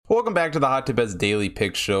Welcome back to the Hot Tip Bets Daily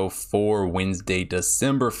Pick Show for Wednesday,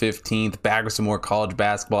 December 15th. Back with some more college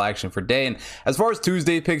basketball action for day. And as far as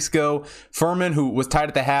Tuesday picks go, Furman, who was tied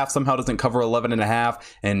at the half, somehow doesn't cover 11.5,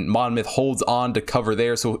 and Monmouth holds on to cover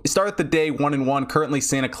there. So start the day 1-1. Currently,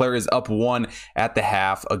 Santa Clara is up 1 at the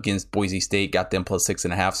half against Boise State. Got them plus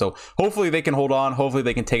 6.5. So hopefully they can hold on. Hopefully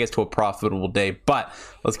they can take us to a profitable day. But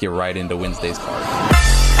let's get right into Wednesday's card.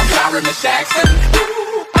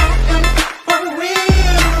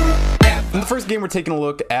 In the first game we're taking a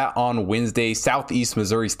look at on Wednesday, Southeast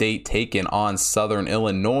Missouri State taking on Southern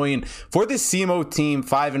Illinois. And for this SEMO team,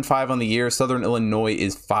 5-5 on the year, Southern Illinois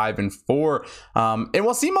is 5-4. And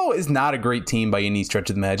while SEMO is not a great team by any stretch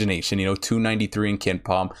of the imagination, 293 in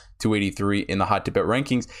KenPom, 283 in the Hot Tip Bet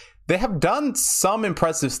rankings, they have done some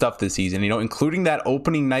impressive stuff this season, including that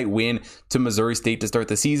opening night win to Missouri State to start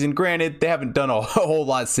the season. Granted, they haven't done a whole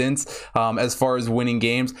lot since as far as winning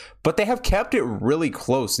games, but they have kept it really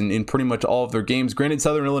close in pretty much all of their games. Granted,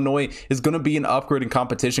 Southern Illinois is going to be an upgrade in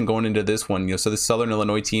competition going into this one. So the Southern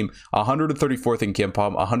Illinois team, 134th in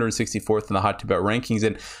KenPom, 164th in the Hot Tip Bet rankings.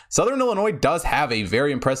 And Southern Illinois does have a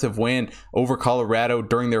very impressive win over Colorado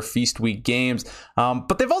during their Feast Week games.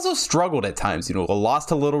 But they've also struggled at times. A loss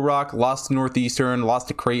to Little Rock, lost to Northeastern, lost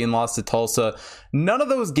to Creighton, lost to Tulsa. None of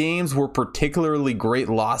those games were particularly great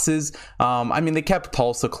losses. They kept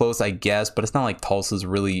Tulsa close, I guess, but it's not like Tulsa's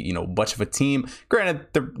really, much of a team. Granted,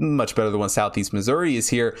 they're much better than what Southeast Missouri is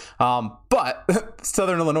here. But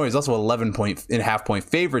Southern Illinois is also 11.5 point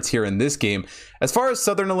favorites here in this game. As far as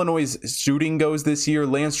Southern Illinois' shooting goes this year,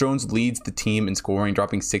 Lance Jones leads the team in scoring,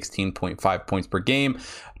 dropping 16.5 points per game.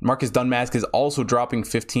 Marcus Dunmask is also dropping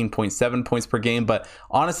 15.7 points per game. But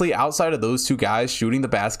honestly, outside of those two guys, shooting the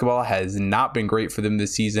basketball has not been great for them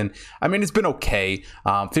this season. It's been okay.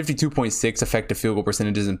 52.6 effective field goal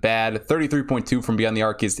percentage isn't bad. 33.2 from beyond the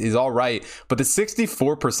arc is all right. But the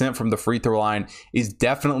 64% from the free throw line is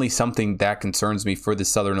definitely something that concerns me for the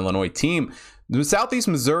Southern Illinois team. The Southeast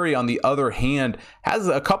Missouri, on the other hand, has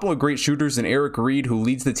a couple of great shooters in Eric Reed, who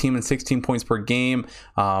leads the team in 16 points per game.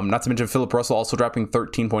 Not to mention Philip Russell also dropping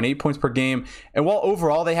 13.8 points per game. And while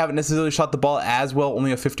overall they haven't necessarily shot the ball as well,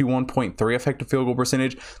 only a 51.3 effective field goal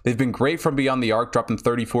percentage, they've been great from beyond the arc, dropping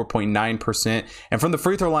 34.9%. And from the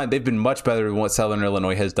free throw line, they've been much better than what Southern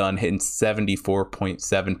Illinois has done, hitting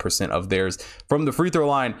 74.7% of theirs from the free throw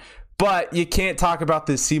line. But you can't talk about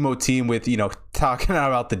this SEMO team with, talking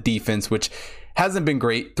about the defense, which hasn't been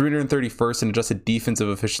great. 331st in adjusted defensive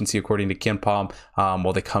efficiency according to KenPom,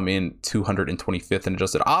 while they come in 225th in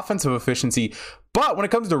adjusted offensive efficiency. But when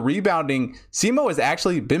it comes to rebounding, SEMO has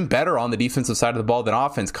actually been better on the defensive side of the ball than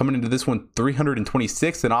offense. Coming into this one,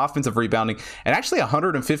 326th in offensive rebounding and actually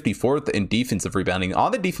 154th in defensive rebounding.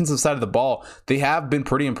 On the defensive side of the ball, they have been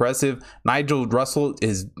pretty impressive. Nigel Russell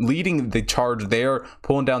is leading the charge there,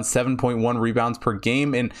 pulling down 7.1 rebounds per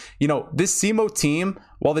game. And, this SEMO team,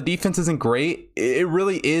 while the defense isn't great, it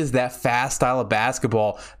really is that fast style of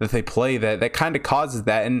basketball that they play that kind of causes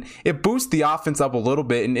that. And it boosts the offense up a little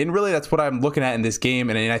bit. And really, that's what I'm looking at in this game.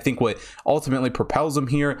 And I think what ultimately propels them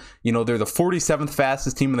here, they're the 47th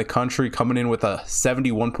fastest team in the country, coming in with a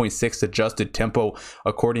 71.6 adjusted tempo,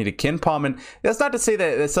 according to KenPom. And that's not to say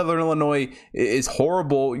that Southern Illinois is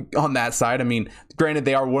horrible on that side. Granted,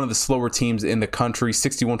 they are one of the slower teams in the country,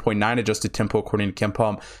 61.9 adjusted tempo, according to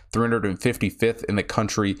KenPom, 355th in the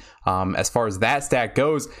country as far as that stat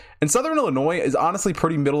goes. And Southern Illinois is honestly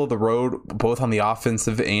pretty middle of the road, both on the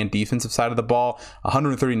offensive and defensive side of the ball.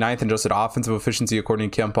 139th in adjusted offensive efficiency,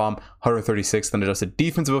 according to KenPom. 136th in adjusted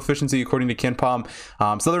defensive efficiency, according to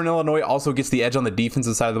KenPom. Southern Illinois also gets the edge on the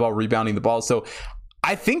defensive side of the ball, rebounding the ball. So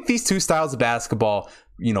I think these two styles of basketball,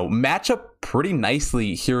 match up pretty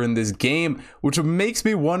nicely here in this game, which makes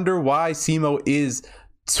me wonder why SEMO is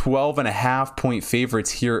 12.5 point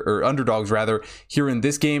favorites here, or underdogs rather, here in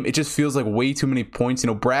this game. It just feels like way too many points.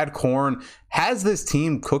 Brad Korn has this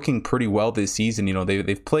team cooking pretty well this season.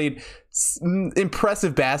 They've played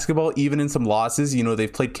impressive basketball, even in some losses.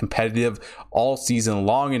 They've played competitive all season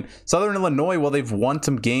long. And Southern Illinois, while they've won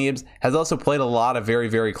some games, has also played a lot of very,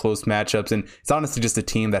 very close matchups. And it's honestly just a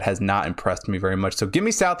team that has not impressed me very much. So give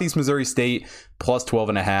me Southeast Missouri State plus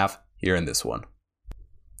 12.5 here in this one.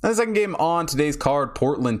 And the second game on today's card,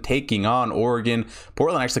 Portland taking on Oregon.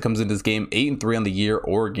 Portland actually comes into this game 8-3 on the year.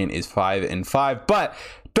 Oregon is 5-5. But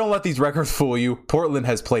don't let these records fool you. Portland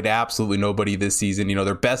has played absolutely nobody this season.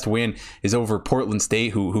 Their best win is over Portland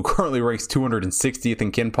State, who currently ranks 260th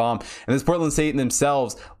in KenPom. And this Portland State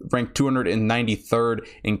themselves ranked 293rd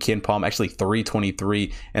in KenPom, actually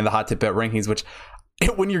 323 in the Hot Tip Bet rankings, which,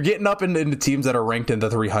 when you're getting up into teams that are ranked in the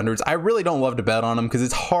 300s, I really don't love to bet on them because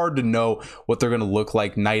it's hard to know what they're going to look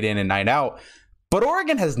like night in and night out. But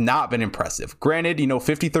Oregon has not been impressive. Granted,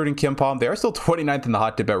 53rd in KenPom. They are still 29th in the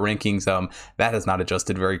Hot Tip Bet rankings. That has not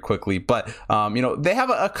adjusted very quickly. But, they have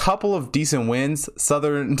a couple of decent wins,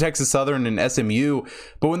 Texas Southern and SMU.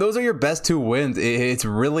 But when those are your best two wins, it's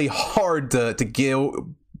really hard to get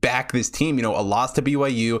back this team. A loss to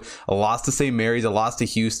BYU, a loss to St. Mary's, a loss to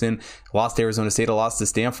Houston, a loss to Arizona State, a loss to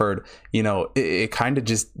Stanford. It kind of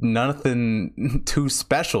just nothing too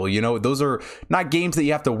special. Those are not games that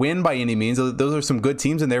you have to win by any means. Those are some good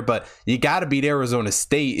teams in there, but you got to beat Arizona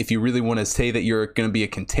State if you really want to say that you're going to be a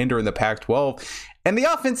contender in the Pac-12. And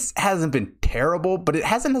the offense hasn't been terrible, but it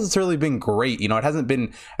hasn't necessarily been great. It hasn't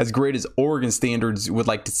been as great as Oregon standards would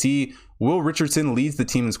like to see. Will Richardson leads the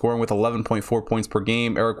team in scoring with 11.4 points per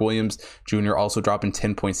game. Eric Williams Jr. also dropping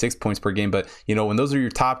 10.6 points per game. But, when those are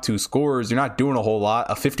your top two scorers, you're not doing a whole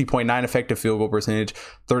lot. A 50.9 effective field goal percentage,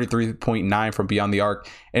 33.9 from beyond the arc.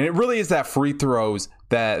 And it really is that free throws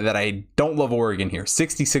that I don't love Oregon here.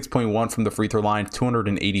 66.1 from the free throw line,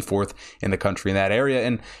 284th in the country in that area.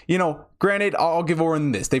 And, granted, I'll give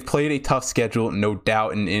Oregon this. They've played a tough schedule, no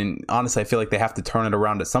doubt. And honestly, I feel like they have to turn it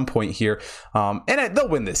around at some point here. And they'll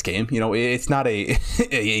win this game. It's not a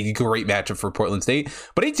great matchup for Portland State,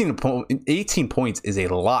 but 18 points is a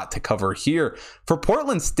lot to cover here. For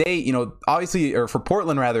Portland State, obviously, or for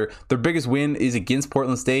Portland rather, their biggest win is against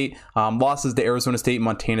Portland State. Losses to Arizona State,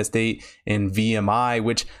 Montana State, and VMI,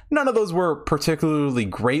 which none of those were particularly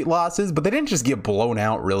great losses, but they didn't just get blown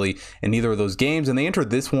out really in either of those games. And they entered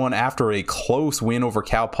this one after a close win over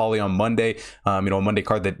Cal Poly on Monday, a Monday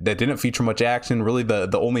card that didn't feature much action, really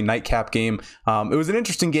the only nightcap game. It was an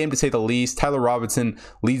interesting game to say the least. Tyler Robinson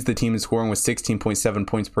leads the team in scoring with 16.7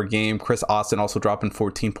 points per game. Chris Austin also dropping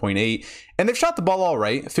 14.8. And they've shot the ball all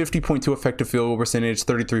right. 50.2 effective field goal percentage,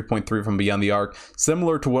 33.3 from beyond the arc,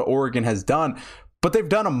 similar to what Oregon has done. But they've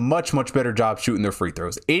done a much, much better job shooting their free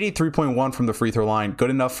throws. 83.1 from the free throw line,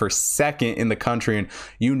 good enough for second in the country. And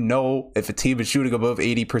if a team is shooting above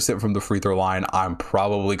 80% from the free throw line, I'm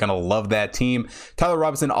probably going to love that team. Tyler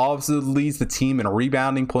Robinson also leads the team in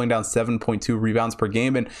rebounding, pulling down 7.2 rebounds per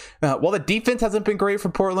game. And while the defense hasn't been great for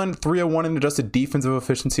Portland, 301 in adjusted defensive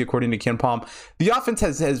efficiency according to KenPom, the offense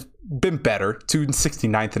has been better,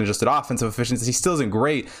 269th in adjusted offensive efficiency. He still isn't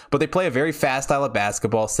great, but they play a very fast style of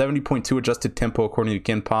basketball, 70.2 adjusted tempo according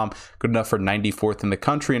to KenPom, good enough for 94th in the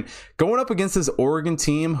country. And going up against this Oregon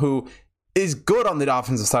team who is good on the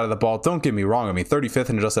offensive side of the ball. Don't get me wrong. 35th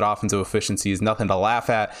in adjusted offensive efficiency is nothing to laugh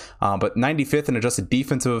at. But 95th in adjusted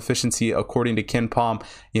defensive efficiency, according to KenPom.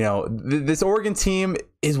 This Oregon team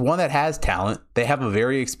is one that has talent. They have a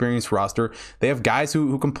very experienced roster. They have guys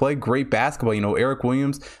who can play great basketball. Eric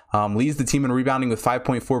Williams leads the team in rebounding with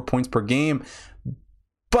 5.4 points per game.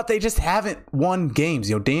 But they just haven't won games.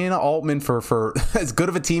 Dana Altman, for as good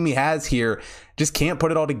of a team he has here, just can't put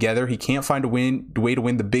it all together. He can't find a way to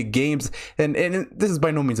win the big games. And this is by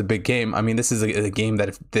no means a big game. This is a game that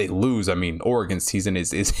if they lose, Oregon's season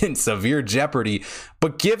is in severe jeopardy.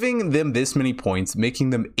 But giving them this many points,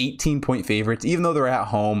 making them 18-point favorites, even though they're at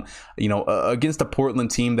home, against a Portland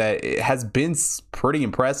team that has been pretty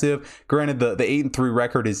impressive. Granted, the 8-3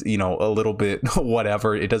 record is, a little bit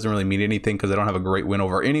whatever. It doesn't really mean anything because they don't have a great win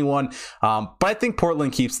over anyone. But I think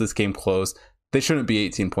Portland keeps this game close. They shouldn't be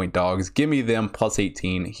 18-point dogs. Give me them plus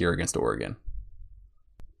 18 here against Oregon.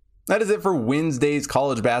 That is it for Wednesday's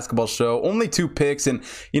college basketball show. Only 2 picks. And,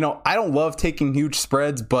 I don't love taking huge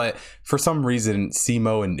spreads, but for some reason,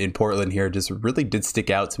 SEMO and Portland here just really did stick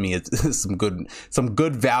out to me. It's some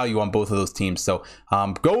good value on both of those teams. So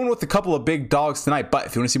going with a couple of big dogs tonight. But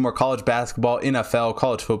if you want to see more college basketball, NFL,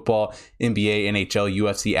 college football, NBA, NHL,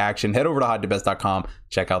 UFC action, head over to hottipbets.com.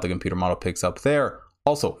 Check out the computer model picks up there.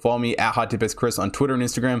 Also, follow me at HotTipBetsChris on Twitter and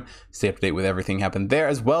Instagram. Stay up to date with everything happening there,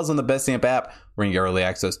 as well as on the Best Amp app, where you get early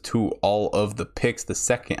access to all of the picks the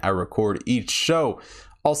second I record each show.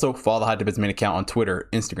 Also, follow the Hot Tip Bets main account on Twitter,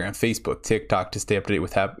 Instagram, Facebook, TikTok to stay up to date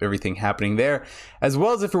with everything happening there. As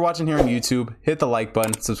well as if you're watching here on YouTube, hit the like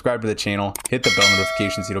button, subscribe to the channel, hit the bell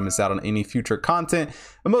notification so you don't miss out on any future content.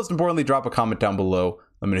 And most importantly, drop a comment down below.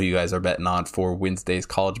 Let me know who you guys are betting on for Wednesday's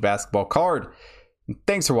college basketball card.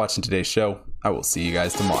 Thanks for watching today's show. I will see you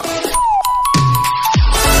guys tomorrow.